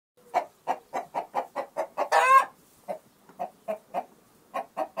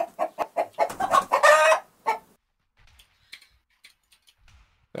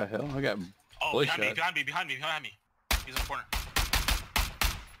I got Oh, behind me. He's in the corner.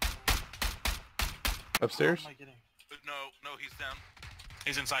 Upstairs? How am I getting? No, he's down.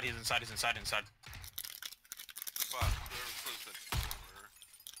 He's inside. Fuck, whoever closed the door.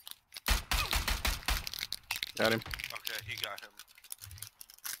 Got him. Okay, he got him.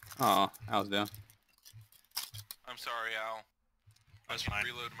 Aw, Al's down. I'm sorry, Al. That's I fine.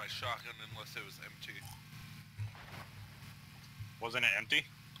 reloaded my shotgun unless it was empty. Wasn't it empty?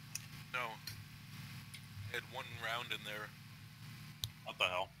 No. It had one round in there. What the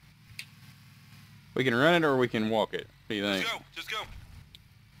hell? We can run it or we can walk it. What do you think? Just go!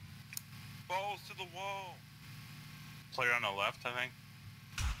 Balls to the wall! Player on the left, I think.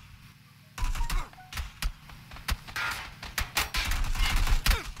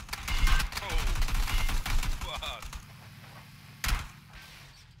 Oh, fuck.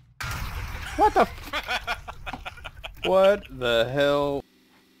 What the What the hell?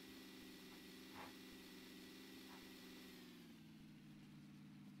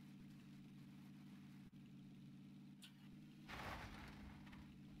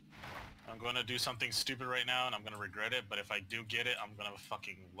 I'm gonna do something stupid right now and I'm gonna regret it, but if I do get it, I'm gonna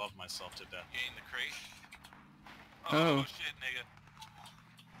fucking love myself to death. Getting the crate? Oh. Shit, nigga.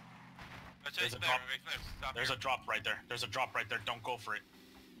 There's a drop. There's a drop right there. There's a drop right there. Don't go for it.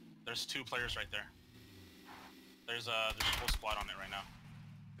 There's two players right there. There's a full squad on it right now.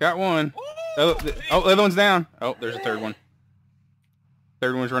 Got one. Oh, the other one's down. Oh, there's a third one.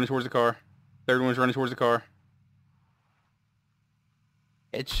 Third one's running towards the car. Third one's running towards the car.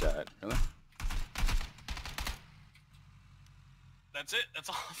 Headshot. Really? That's it. That's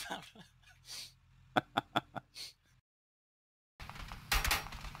all.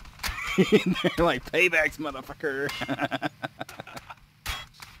 They're like, paybacks, motherfucker.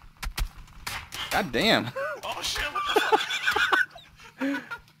 God damn. Oh shit, what the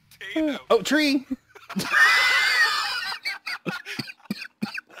fuck? Oh, tree.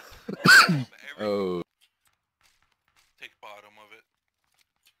 Oh. Take bottom of it.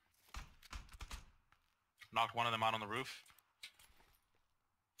 Knocked one of them out on the roof.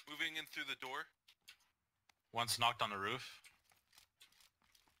 Moving in through the door. One's knocked on the roof.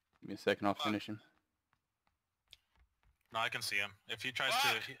 Give me a second, I'll finish him. No, I can see him. If he tries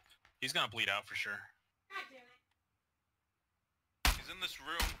to... He's gonna bleed out for sure. He's in this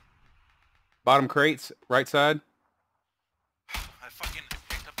room. Bottom crates, right side. I fucking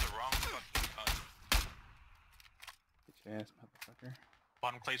picked up the wrong fucking gun. Get your ass, motherfucker.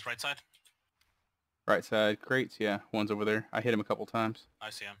 Bottom crates, right side. Right side crates, yeah. One's over there. I hit him a couple times. I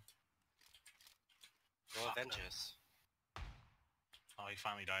see him. Go avenge us. Oh, he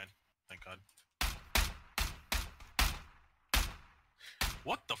finally died. Thank God.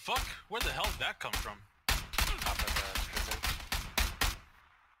 What the fuck? Where the hell did that come from? Top of the prison.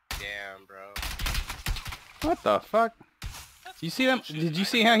 Damn, bro. What the fuck? You see them? Did you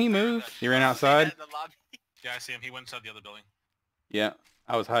see how he moved? He ran outside. Yeah, I see him. He went inside the other building. Yeah,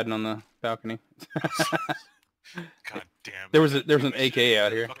 I was hiding on the balcony. God damn. There was an AK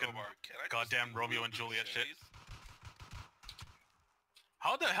out here. Fucking goddamn Romeo and Juliet shit.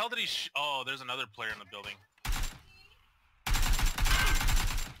 How the hell did he oh, there's another player in the building.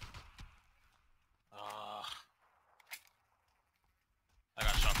 I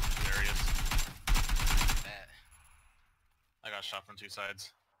got shot from two areas. I got shot from two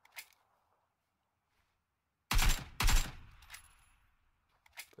sides.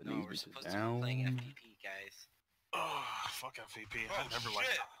 Put No, these we're bitches supposed to be down. playing FPP, guys. Oh, fuck FVP. Oh, I never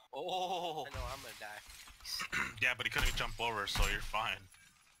liked shit. it. Oh! I know I'm gonna die. Yeah, but he couldn't jump over, so you're fine.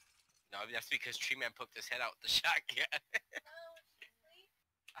 No, that's because Tree Man poked his head out with the shotgun.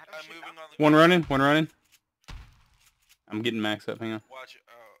 I'm moving on the One running, one running. I'm getting max up, hang on. Watch it.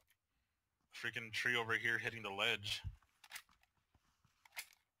 Freaking tree over here hitting the ledge.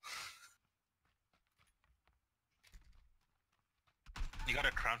 You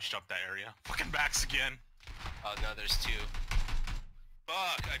gotta crouch up that area. Fucking backs again. Oh no, there's two.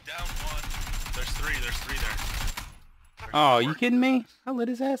 Fuck, I downed one. There's three there. Oh, you kidding me? I lit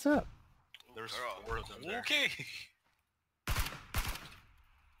his ass up. There's four of them there. Okay.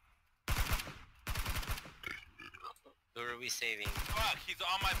 Who are we saving? Fuck, he's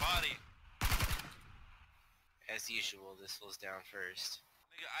on my body. As usual, this was down first.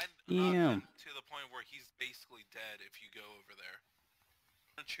 Damn. I'm to the point where he's basically dead if you go over there.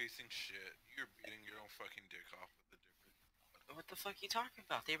 I'm chasing shit. You're beating your own fucking dick off with the different... What the fuck are you talking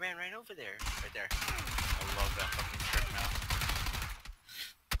about? They ran right over there. Right there. I love that fucking trick now.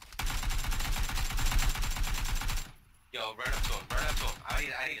 Yo, run up to him. Run up to him.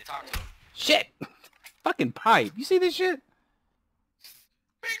 I need to talk to him. Shit! Fucking pipe. You see this shit?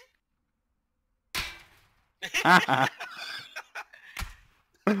 Bing!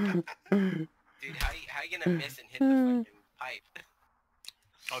 Dude, how you gonna miss and hit the fucking pipe?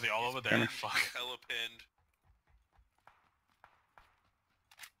 Oh, they all over there. Fuck. Hella pinned.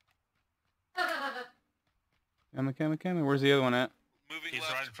 Coming. Where's the other one at? Moving He's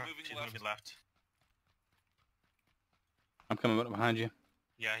left. right in front. Moving He's left. moving left. I'm coming up behind you.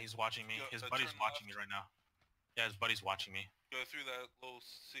 Yeah, he's watching me. Go- His turn buddy's watching me left. right now. Yeah, his buddy's watching me. Go through that little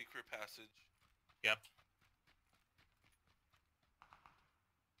secret passage. Yep.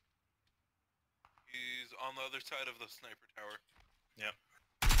 He's on the other side of the sniper tower. Yep.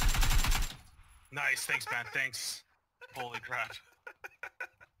 Nice. Thanks, man. Thanks. Holy crap.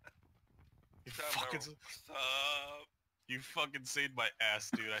 You Stop, fucking, bro. Stop. you fucking saved my ass,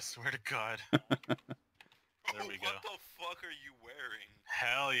 dude. I swear to God. There we go. What the fuck are you wearing?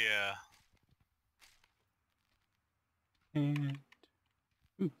 Hell yeah. And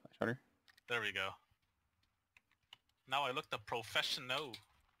ooh, I shot her. There we go. Now I look the professional.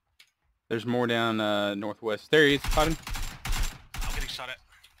 There's more down northwest. There he is. Caught him. I'm getting shot at.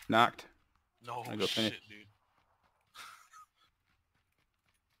 Knocked. No I'll go shit, finish. dude.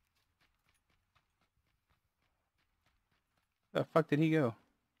 The fuck did he go?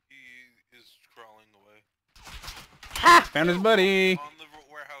 He is crawling away. Ha! Found his buddy. On the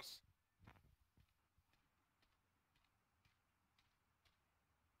warehouse.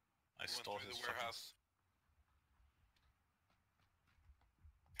 I He went stole through his the fucking... warehouse.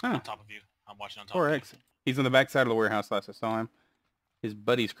 Huh. On top of you. I'm watching on top of 4X. He's on the back side of the warehouse last I saw him. His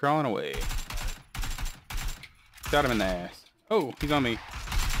buddy's crawling away. Shot him in the ass. Oh, he's on me. you.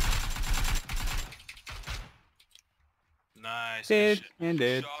 Nice. Dead Good shit. and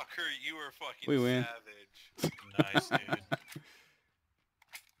dead. Shocker, you are fucking We win. savage. Nice, dude.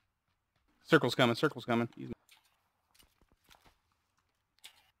 Circle's coming.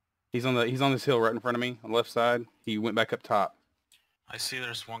 He's on this hill right in front of me on the left side. He went back up top. I see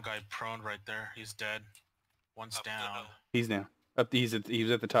there's one guy prone right there. He's dead. One's Up the down. hill. He's down. He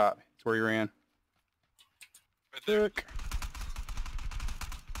was at the top. That's where he ran. Right there. Look.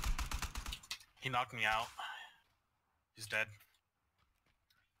 He knocked me out. He's dead.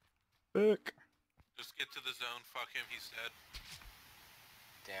 Look. Just get to the zone. Fuck him. He's dead.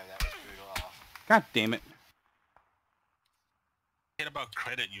 Damn, that was brutal. God damn it. Hate about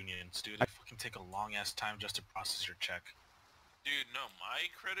credit unions, dude. They fucking take a long ass time just to process your check. Dude, no, my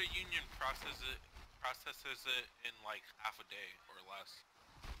credit union processes it in like half a day or less.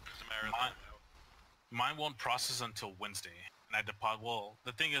 As a matter of Mine- that. Mine won't process until Wednesday, and I deposit. Well,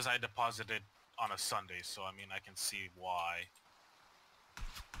 the thing is, I deposited on a Sunday, so I mean, I can see why.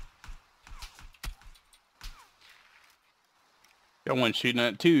 Got one shooting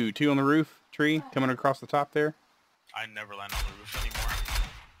at two on the roof tree coming across the top there. I never land on the roof anymore.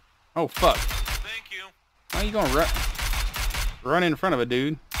 Oh fuck. Thank you. Why are you gonna run in front of a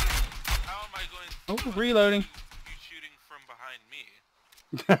dude? How am I going to Reloading. you shooting from behind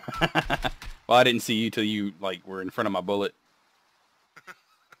me? Well, I didn't see you till you like were in front of my bullet.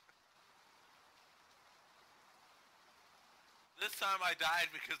 This time I died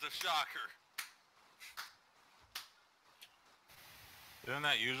because of Shocker. Isn't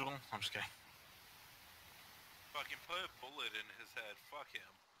that usual? I'm just kidding. Fucking put a bullet in his head. Fuck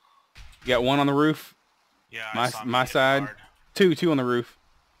him. You got one on the roof. Yeah, My- I saw him my hit side. hard. Two on the roof.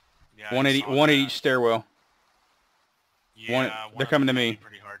 Yeah, One I at saw one at that. each stairwell. Yeah, they're coming to me.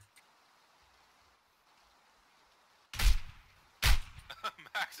 Pretty hard.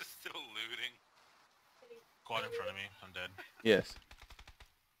 Max is still looting. Quad in front of me. I'm dead. Yes.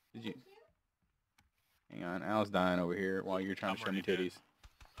 Did you? Hang on, Al's dying over here while you're trying I'm to show me already dead. titties.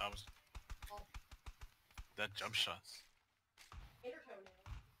 I was. That jump shots.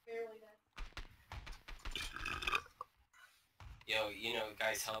 Yo, you know,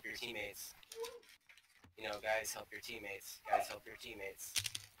 guys, help your teammates. You know, guys, help your teammates. Guys, help your teammates.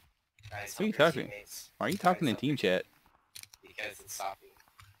 Guys, Who are you help your talking? teammates. Why are you talking in Guys, team chat? Because it's stopping.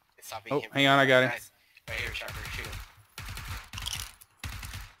 It's stopping Oh, him. hang on, I got it. Guys, right here, Shocker, shoot him.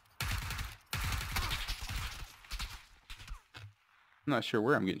 I'm not sure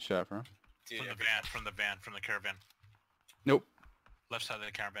where I'm getting shot from. Dude, From the every- van, from the caravan. Nope. Left side of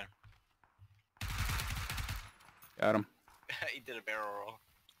the caravan. Got him. he did a barrel roll.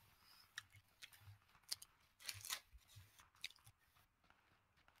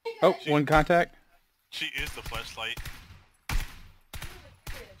 Oh, one contact. She is the flashlight.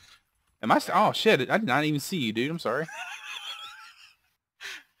 Am I? Oh shit! I did not even see you, dude. I'm sorry.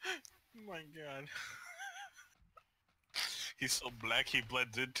 Oh my god. He's so black he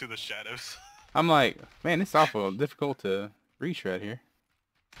blends into the shadows. I'm like, man, it's awful difficult to reach right here.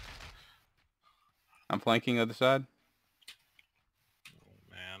 I'm flanking other side. Oh,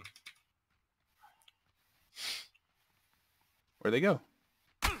 man. Where'd they go?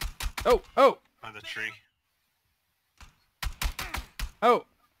 Oh, oh, By the tree. oh.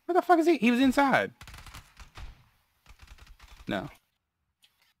 Where the fuck is he? He was inside. No.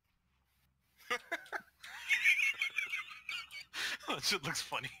 That shit looks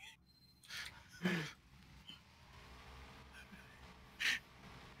funny.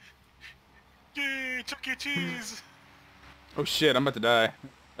 Yay, Chuck E. Cheese! Oh shit, I'm about to die.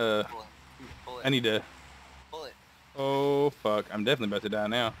 Bullet. Bullet. I need to... Bullet. Oh fuck, I'm definitely about to die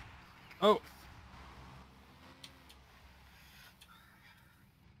now. Oh.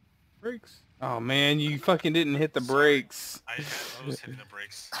 Brakes. Oh man, you fucking didn't hit the brakes. I was hitting the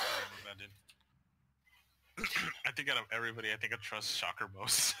brakes. I did. I think out of everybody, I think I trust Shocker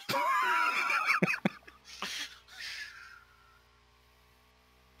most.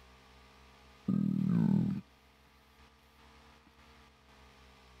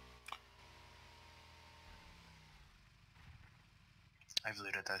 I've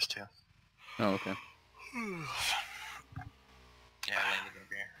looted those two. Oh, okay. Yeah, I landed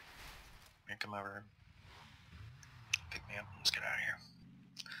over here. Here, come over. Pick me up. Let's get out of here.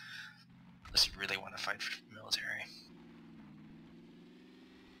 Unless you really want to fight for the military.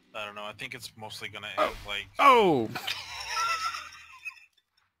 I don't know. I think it's mostly gonna end like... Oh!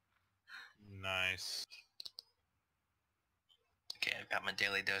 Nice. Okay, I've got my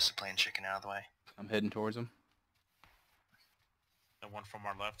daily dose of plain chicken out of the way. I'm heading towards him. The one from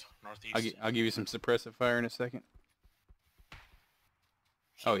our left, northeast. I'll give you some suppressive fire in a second.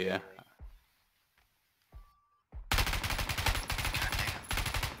 Oh yeah.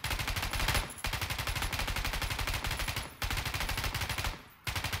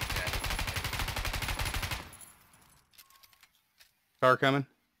 Car coming?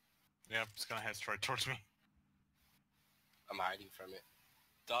 Yep, it's gonna head straight towards me. I'm hiding from it.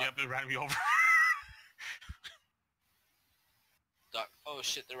 Doc, Yep, it ran me over. Doc. Oh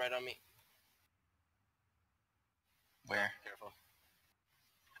shit, they're right on me. Where? Careful.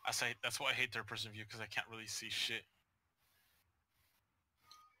 I say that's why I hate third-person view, because I can't really see shit.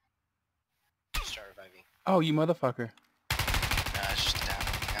 Start reviving. Oh, you motherfucker. No, it's just a down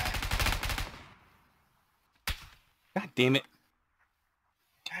guy. God damn it.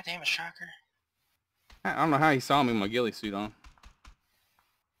 God damn it, Shocker. I don't know how he saw me with my ghillie suit on.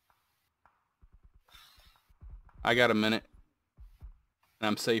 I got a minute. And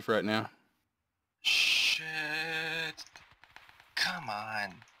I'm safe right now. Shit. Come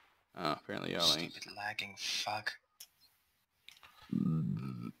on. Oh, apparently y'all ain't. Stupid lagging fuck.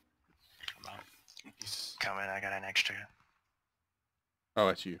 I'm out. Peace. Coming, I got an extra. Oh,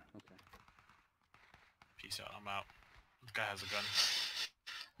 that's you. Okay. Peace out. I'm out. This guy has a gun.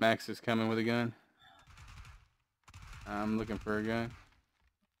 Max is coming with a gun. I'm looking for a gun.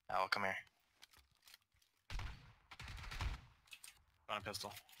 Oh, come here. Got a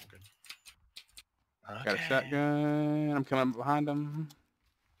pistol. I'm good. Okay. Got a shotgun. I'm coming up behind him.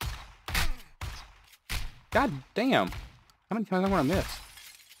 God damn. How many times am I gonna miss?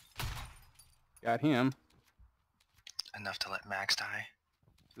 Got him. Enough to let Max die.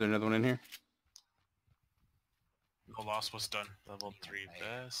 Is there another one in here? No loss was done. Level 3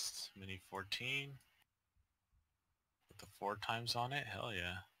 vest. Mini 14. With the 4 times on it? Hell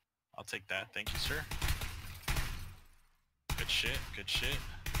yeah. I'll take that. Thank you, sir. Good shit. Good shit.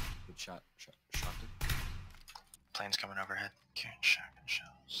 Good shot. Shot him. Plane's coming overhead. Carrying shotgun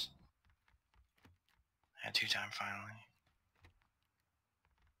shells. And 2-time finally.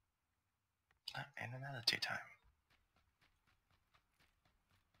 Oh, and another 2-time.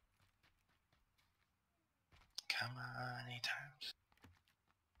 Come on, 8 times.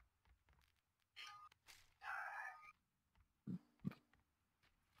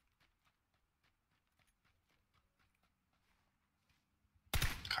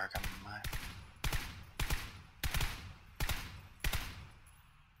 Car coming by.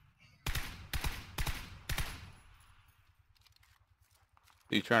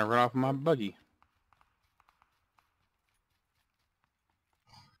 You trying to run off of my buggy?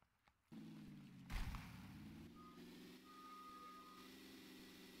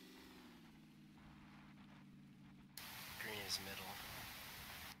 Green is middle.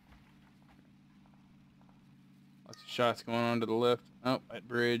 Lots of shots going on to the left. Oh, that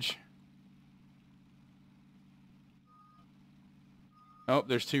bridge. Oh,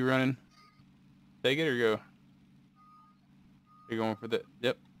 there's 2 running. Take it or go? You're going for the...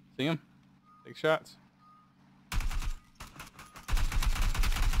 Yep. See him? Take shots.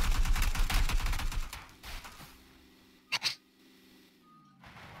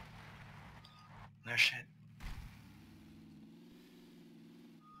 There's shit.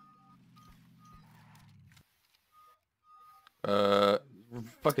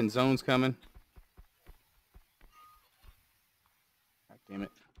 Fucking zone's coming. God damn it.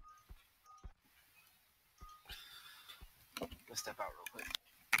 Let's step out real quick.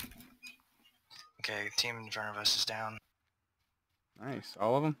 Okay, team in front of us is down. Nice.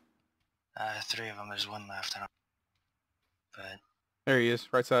 All of them? 3 of them. There's 1 left. I don't. But There he is.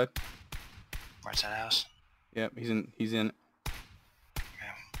 Right side. right side house. Yep, he's in. He's in. Okay.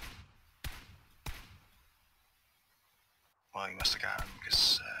 Well, you must have got him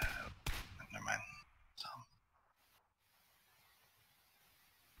because. Never mind. So,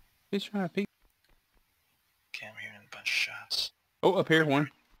 He's trying to peek. okay, I'm hearing a bunch of shots. Oh, up here, one.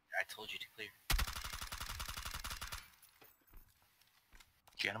 I told you to clear.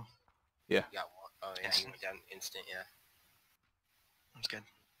 Get him. Yeah. Got one. Oh yeah, Instant. he went down instant. Yeah. That's good.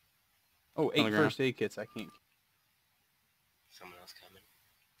 Oh, On 8 the ground. first aid kits. I can't. Someone else coming.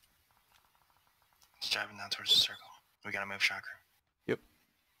 It's driving down towards the circle. We gotta move shocker. We're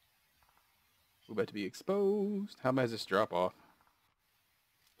about to be exposed. How bad is this drop off?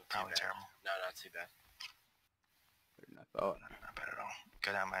 Not too Probably bad. terrible. No, not too bad. Better than I thought. Not bad at all.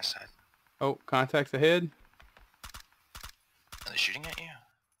 Go down my side. Oh, contacts ahead. Are they shooting at you?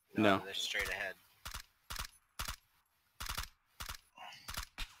 No. They're straight ahead.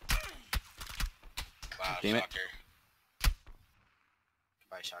 Wow, Damn it. shocker.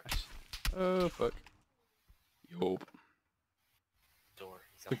 Goodbye, shocker. Oh, fuck. Yup. Door.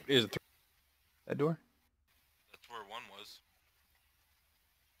 He's on Is it that door? That's where one was.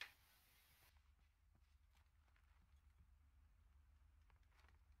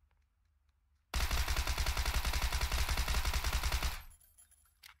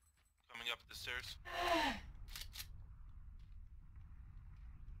 Coming up the stairs.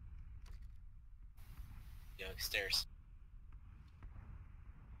 Yo, stairs.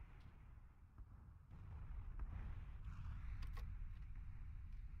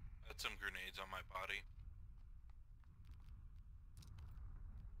 Had some grenades on my body.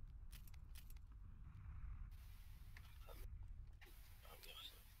 Oh,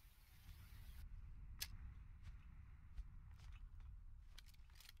 gosh.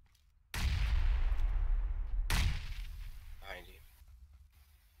 Behind you.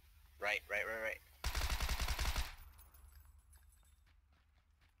 Right.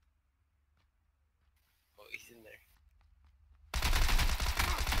 Oh, he's in there.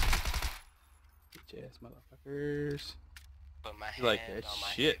 Bitch ass motherfuckers. Put my You like hand that on my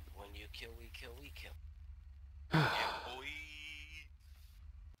shit. hip. When you kill, we kill, we kill. Yeah, boy.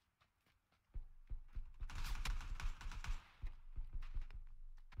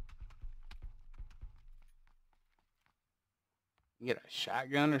 You get a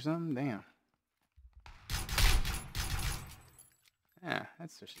shotgun or something? Damn. Yeah,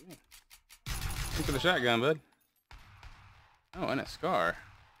 that's the shit. Thanks for the shotgun, bud. Oh, and a scar.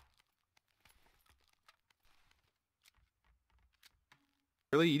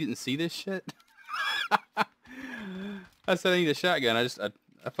 Really? You didn't see this shit? I said I need a shotgun.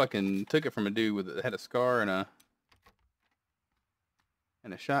 I fucking took it from a dude that had a scar and a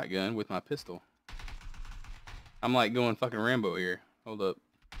shotgun with my pistol. I'm like going fucking Rambo here. Hold up.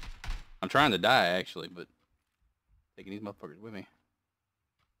 I'm trying to die actually, but taking these motherfuckers with me.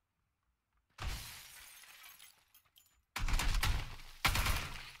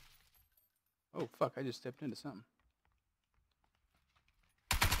 Oh fuck, I just stepped into something.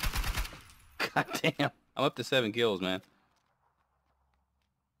 God damn. I'm up to 7 kills, man.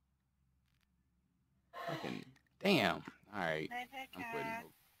 Fucking damn. Alright. I'm quitting.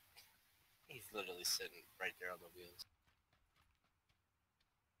 He's literally sitting right there on the wheels.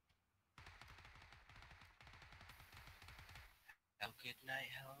 Hello, good night.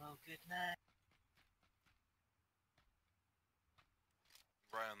 Hello, good night.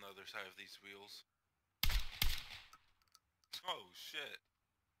 Right on the other side of these wheels. Oh shit.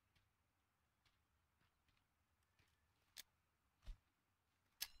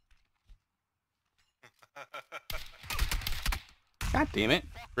 God damn it.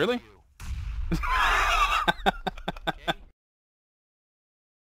 Really?